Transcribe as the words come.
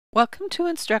Welcome to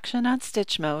instruction on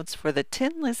stitch modes for the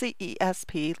TinLizzie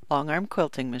ESP long arm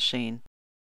quilting machine.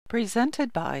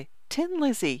 Presented by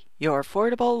TinLizzie, your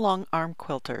affordable long arm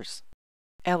quilters.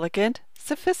 Elegant,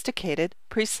 sophisticated,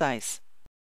 precise.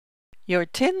 Your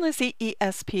TinLizzie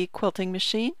ESP quilting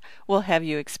machine will have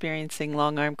you experiencing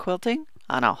long arm quilting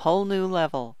on a whole new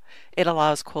level. It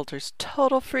allows quilters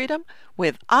total freedom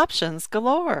with options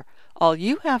galore. All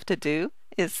you have to do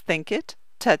is think it,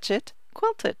 touch it,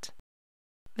 quilt it.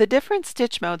 The different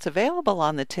stitch modes available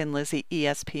on the TinLizzie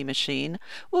ESP machine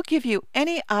will give you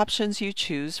any options you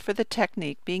choose for the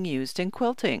technique being used in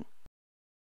quilting.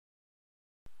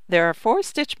 There are 4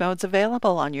 stitch modes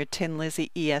available on your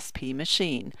TinLizzie ESP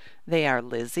machine. They are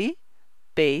Lizzie,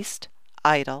 Based,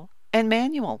 Idle, and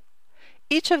Manual.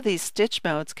 Each of these stitch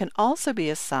modes can also be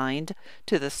assigned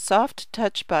to the soft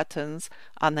touch buttons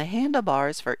on the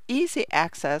handlebars for easy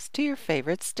access to your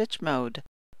favorite stitch mode.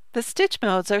 The stitch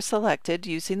modes are selected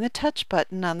using the touch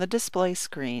button on the display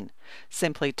screen.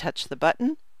 Simply touch the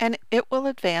button and it will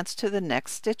advance to the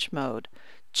next stitch mode.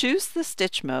 Choose the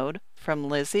stitch mode from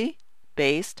Lizzie,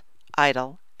 Based,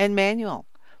 Idle, and Manual.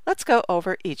 Let's go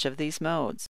over each of these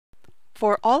modes.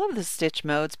 For all of the stitch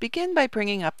modes, begin by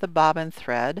bringing up the bobbin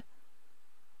thread,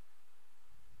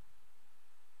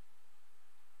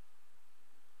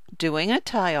 doing a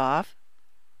tie-off,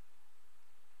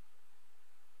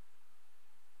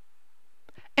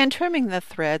 and trimming the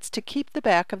threads to keep the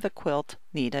back of the quilt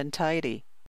neat and tidy.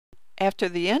 After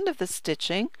the end of the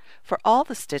stitching, for all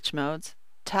the stitch modes,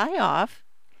 tie off,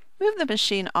 move the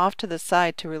machine off to the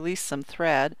side to release some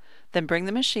thread, then bring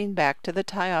the machine back to the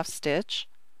tie-off stitch,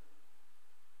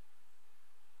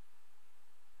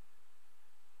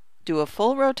 do a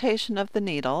full rotation of the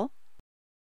needle,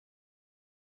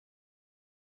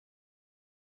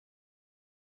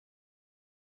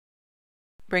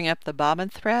 bring up the bobbin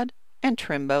thread, and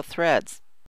trim both threads.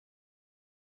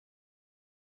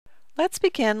 Let's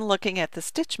begin looking at the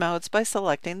stitch modes by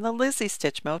selecting the Lizzie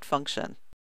stitch mode function.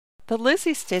 The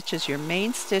Lizzie stitch is your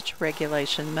main stitch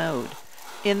regulation mode.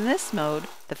 In this mode,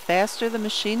 the faster the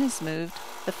machine is moved,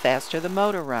 the faster the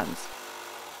motor runs.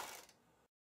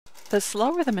 The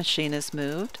slower the machine is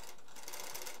moved,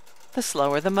 the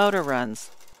slower the motor runs.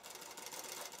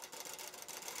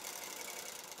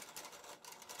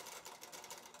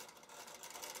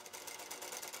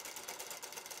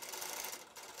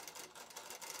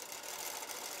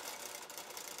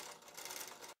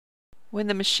 When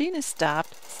the machine is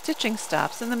stopped, stitching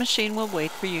stops and the machine will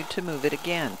wait for you to move it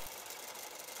again.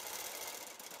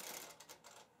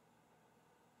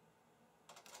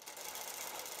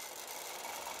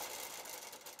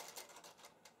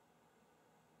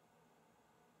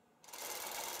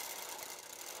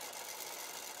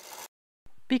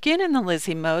 Begin in the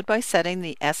Lizzie mode by setting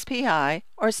the SPI,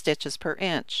 or stitches per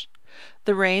inch.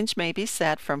 The range may be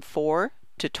set from 4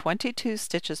 to 22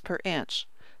 stitches per inch.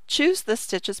 Choose the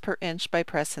stitches per inch by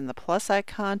pressing the plus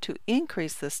icon to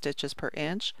increase the stitches per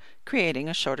inch, creating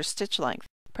a shorter stitch length.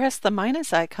 Press the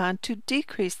minus icon to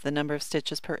decrease the number of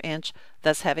stitches per inch,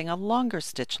 thus having a longer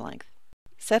stitch length.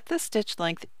 Set the stitch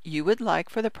length you would like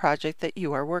for the project that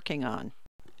you are working on.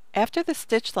 After the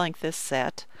stitch length is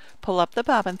set, pull up the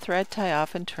bobbin thread, tie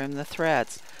off, and trim the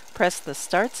threads. Press the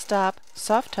Start Stop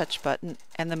Soft Touch button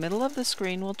and the middle of the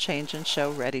screen will change and show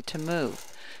Ready to Move.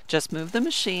 Just move the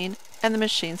machine and the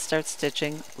machine starts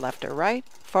stitching left or right,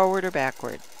 forward or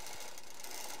backward.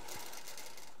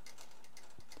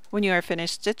 When you are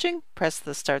finished stitching, press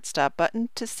the Start Stop button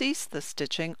to cease the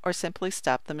stitching or simply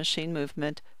stop the machine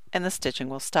movement and the stitching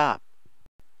will stop.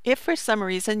 If for some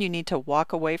reason you need to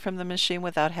walk away from the machine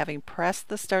without having pressed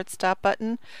the Start Stop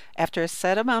button, after a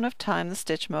set amount of time the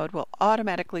stitch mode will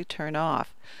automatically turn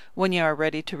off. When you are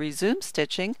ready to resume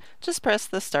stitching, just press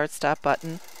the Start Stop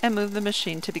button and move the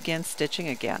machine to begin stitching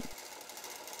again.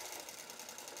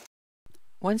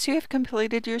 Once you have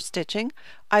completed your stitching,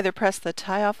 either press the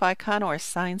tie-off icon or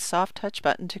assign soft touch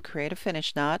button to create a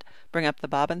finish knot, bring up the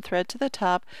bobbin thread to the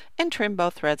top, and trim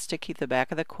both threads to keep the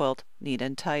back of the quilt neat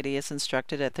and tidy as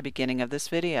instructed at the beginning of this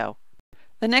video.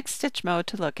 The next stitch mode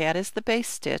to look at is the base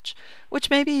stitch, which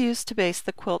may be used to base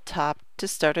the quilt top to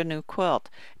start a new quilt.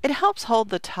 It helps hold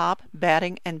the top,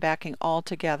 batting, and backing all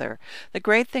together. The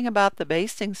great thing about the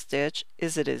basting stitch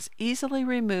is it is easily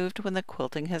removed when the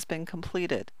quilting has been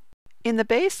completed. In the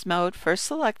base mode, first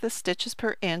select the stitches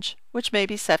per inch, which may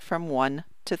be set from 1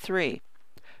 to 3.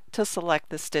 To select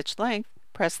the stitch length,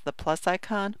 press the plus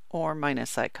icon or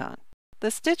minus icon.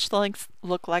 The stitch lengths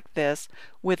look like this,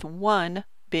 with 1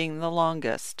 being the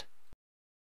longest.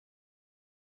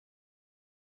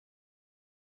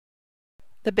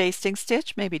 The basting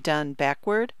stitch may be done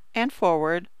backward and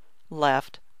forward,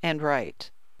 left and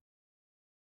right.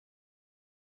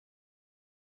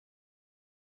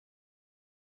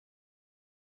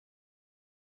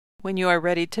 When you are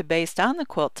ready to baste on the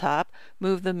quilt top,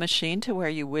 move the machine to where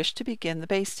you wish to begin the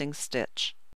basting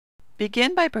stitch.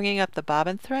 Begin by bringing up the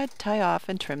bobbin thread, tie off,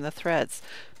 and trim the threads.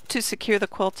 To secure the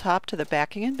quilt top to the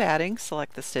backing and batting,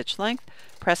 select the stitch length,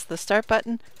 press the start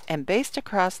button, and baste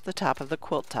across the top of the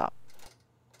quilt top.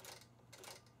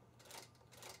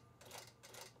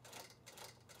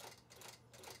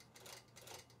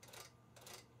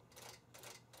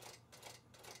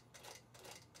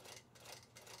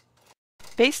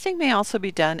 Basting may also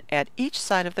be done at each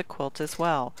side of the quilt as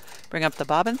well. Bring up the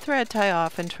bobbin thread, tie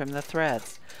off, and trim the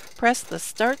threads. Press the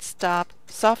Start Stop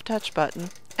Soft Touch button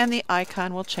and the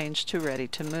icon will change to Ready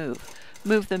to Move.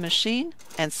 Move the machine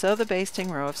and sew the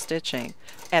basting row of stitching.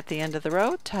 At the end of the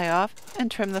row, tie off and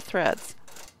trim the threads.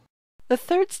 The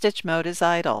third stitch mode is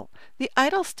idle. The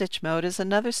idle stitch mode is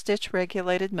another stitch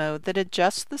regulated mode that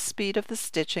adjusts the speed of the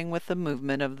stitching with the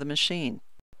movement of the machine.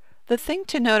 The thing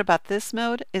to note about this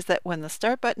mode is that when the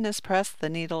start button is pressed, the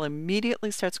needle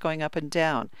immediately starts going up and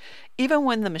down. Even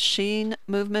when the machine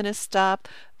movement is stopped,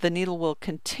 the needle will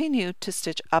continue to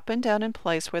stitch up and down in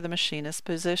place where the machine is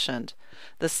positioned.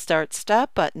 The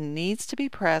Start-Stop button needs to be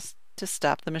pressed to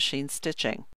stop the machine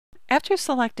stitching. After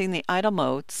selecting the idle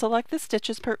mode, select the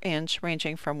stitches per inch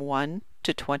ranging from 1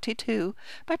 to 22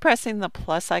 by pressing the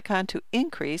plus icon to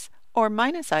increase or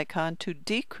minus icon to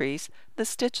decrease the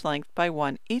stitch length by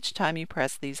 1 each time you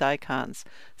press these icons.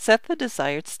 Set the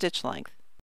desired stitch length.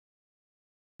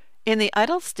 In the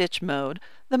idle stitch mode,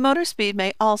 the motor speed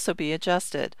may also be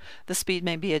adjusted. The speed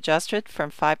may be adjusted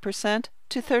from 5%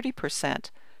 to 30%.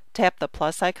 Tap the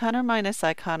plus icon or minus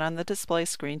icon on the display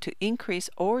screen to increase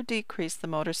or decrease the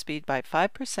motor speed by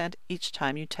 5% each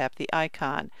time you tap the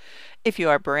icon. If you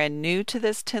are brand new to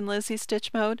this TinLizzie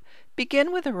stitch mode,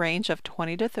 begin with a range of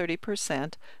 20 to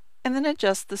 30% and then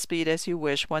adjust the speed as you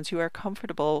wish once you are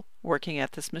comfortable working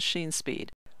at this machine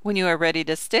speed. When you are ready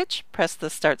to stitch, press the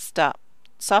Start Stop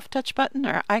Soft Touch button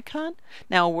or icon.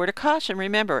 Now a word of caution,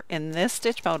 remember, in this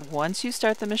stitch mode, once you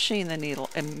start the machine, the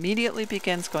needle immediately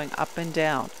begins going up and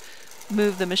down.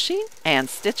 Move the machine and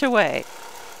stitch away.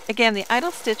 Again, the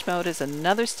idle stitch mode is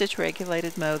another stitch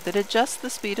regulated mode that adjusts the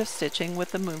speed of stitching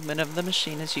with the movement of the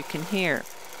machine, as you can hear.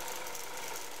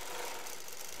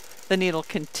 The needle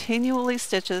continually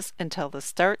stitches until the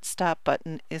Start Stop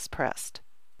button is pressed.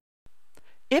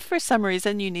 If for some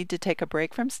reason you need to take a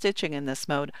break from stitching in this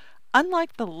mode,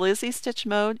 unlike the Lizzie stitch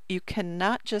mode, you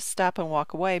cannot just stop and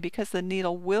walk away because the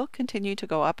needle will continue to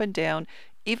go up and down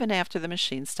even after the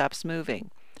machine stops moving.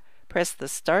 Press the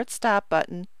Start Stop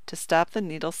button to stop the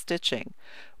needle stitching.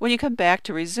 When you come back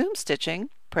to resume stitching,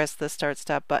 press the Start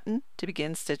Stop button to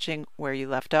begin stitching where you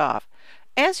left off.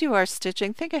 As you are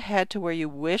stitching, think ahead to where you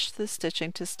wish the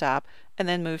stitching to stop and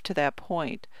then move to that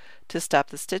point. To stop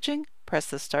the stitching, press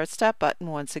the Start Stop button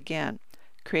once again.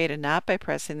 Create a knot by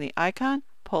pressing the icon,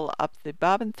 pull up the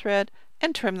bobbin thread,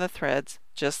 and trim the threads,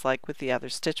 just like with the other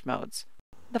stitch modes.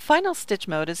 The final stitch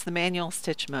mode is the manual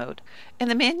stitch mode. In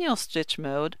the manual stitch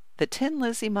mode, the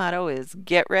TinLizzie motto is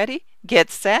get ready, get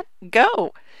set,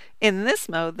 go! In this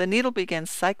mode, the needle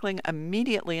begins cycling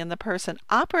immediately and the person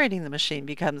operating the machine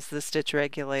becomes the stitch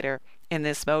regulator. In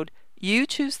this mode, you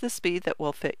choose the speed that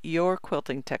will fit your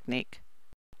quilting technique.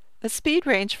 The speed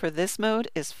range for this mode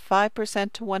is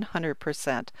 5% to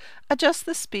 100%. Adjust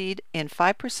the speed in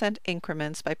 5%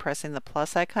 increments by pressing the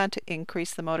plus icon to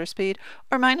increase the motor speed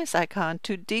or minus icon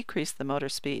to decrease the motor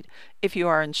speed. If you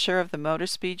are unsure of the motor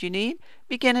speed you need,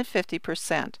 begin at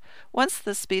 50%. Once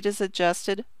the speed is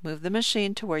adjusted, move the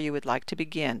machine to where you would like to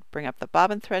begin. Bring up the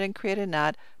bobbin thread and create a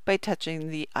knot by touching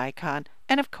the icon,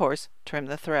 and of course, trim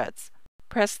the threads.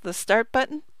 Press the Start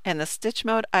button and the stitch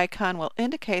mode icon will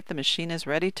indicate the machine is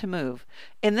ready to move.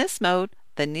 In this mode,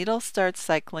 the needle starts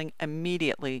cycling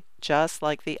immediately, just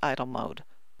like the idle mode.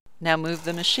 Now move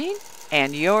the machine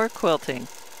and you're quilting.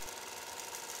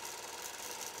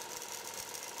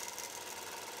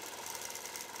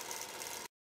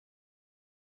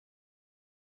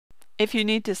 If you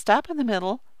need to stop in the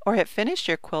middle or have finished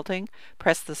your quilting,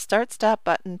 press the Start Stop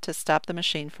button to stop the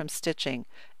machine from stitching.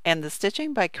 End the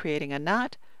stitching by creating a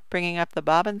knot, bringing up the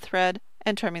bobbin thread,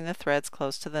 and trimming the threads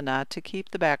close to the knot to keep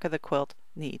the back of the quilt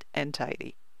neat and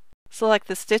tidy. Select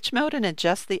the stitch mode and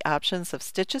adjust the options of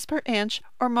stitches per inch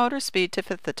or motor speed to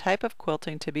fit the type of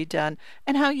quilting to be done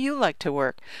and how you like to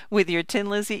work. With your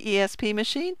TinLizzie ESP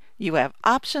machine, you have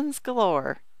options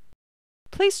galore.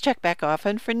 Please check back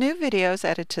often for new videos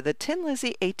added to the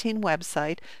TinLizzie18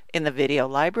 website in the video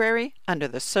library under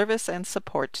the Service and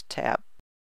Support tab.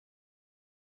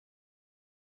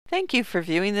 Thank you for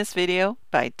viewing this video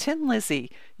by TinLizzie,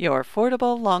 your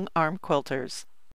affordable long arm quilters.